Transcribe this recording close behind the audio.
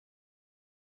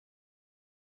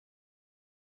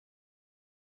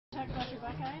talk about your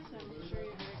Buckeyes? I'm sure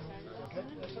you're very excited about them.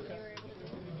 What they were able to do.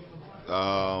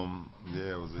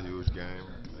 Yeah, it was a huge game,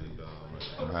 and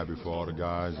I'm happy for all the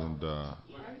guys, and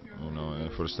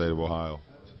and for the state of Ohio.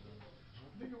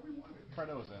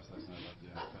 Cardo was asked last night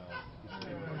about the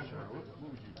NFL. What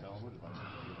would you tell him? What advice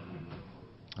would you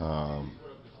give him?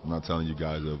 I'm not telling you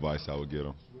guys the advice I would give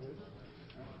him.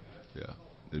 Yeah,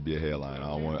 it'd be a headline.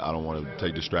 I don't want to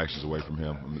take distractions away from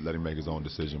him. Let him make his own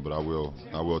decision, but I will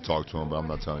talk to him. But I'm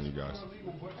not telling you guys.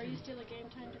 Are you still a game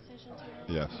time decision tonight?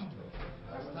 Yes.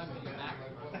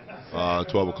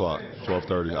 12 o'clock,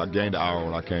 12:30. I gained an hour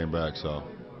when I came back, so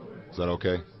is that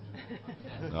okay?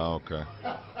 Oh, okay.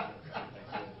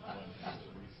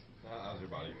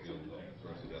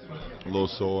 A little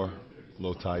sore, a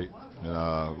little tight,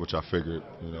 which I figured.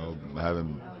 I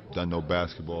haven't done no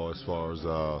basketball as far as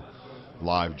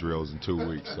live drills in 2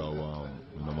 weeks, so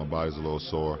my body's a little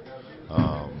sore,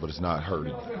 but it's not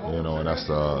hurting, and that's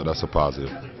a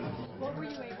positive. What were you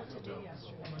able to do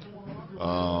yesterday?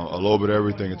 A little bit of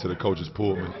everything until the coaches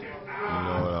pulled me.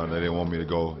 They didn't want me to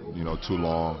go, too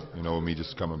long. With me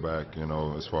just coming back,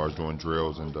 as far as doing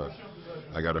drills, and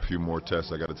I got a few more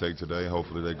tests I got to take today.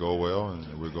 Hopefully they go well, and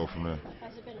we'll go from there.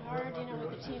 Has it been hard, with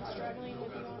the team struggling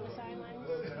with you on the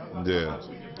sidelines? Yeah,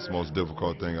 it's the most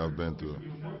difficult thing I've been through.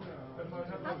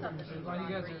 How tough is it for you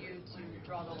to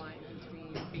draw the line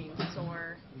between being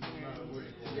sore and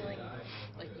feeling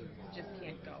like you just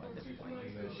can't go at this point?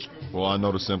 Well, I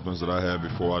know the symptoms that I had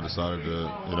before I decided to,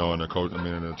 and the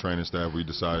training staff, we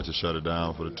decided to shut it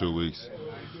down for the 2 weeks.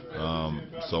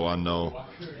 So I know,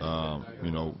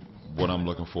 what I'm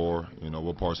looking for,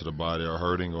 what parts of the body are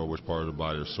hurting or which part of the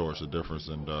body are sore. It's a difference,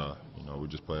 and, we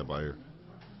just play it by ear.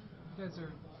 You guys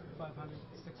are 500,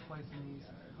 6th place in the East.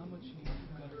 How much you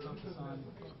got to focus on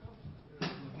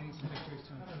getting some victories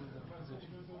to improve the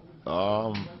position?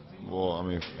 Well,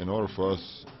 in order for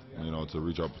us, to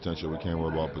reach our potential, we can't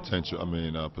worry about position in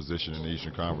the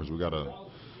Eastern Conference. We gotta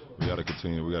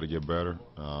continue. We gotta get better.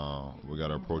 We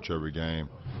gotta approach every game,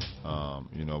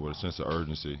 with a sense of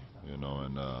urgency.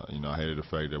 I hated the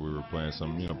fact that we were playing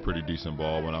some, pretty decent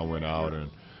ball when I went out, and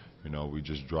we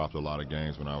just dropped a lot of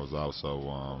games when I was out. So,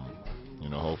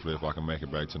 hopefully, if I can make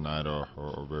it back tonight or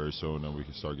very soon, then we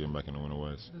can start getting back in the winning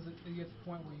ways. Does it get to the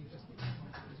point where you just,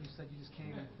 as you said, you just can't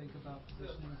even think about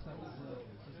positioning and stuff as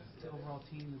the overall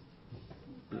team?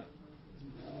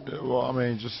 Yeah, well,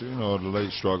 just the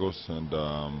late struggles, and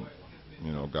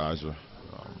guys are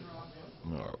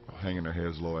hanging their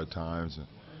heads low at times,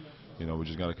 and we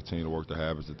just got to continue to work the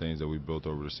habits, the things that we've built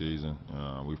over the season.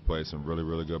 We've played some really,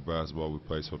 really good basketball. We've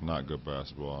played some not good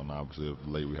basketball, and obviously of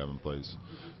late we haven't played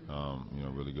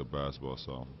really good basketball.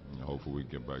 So hopefully we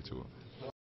can get back to it.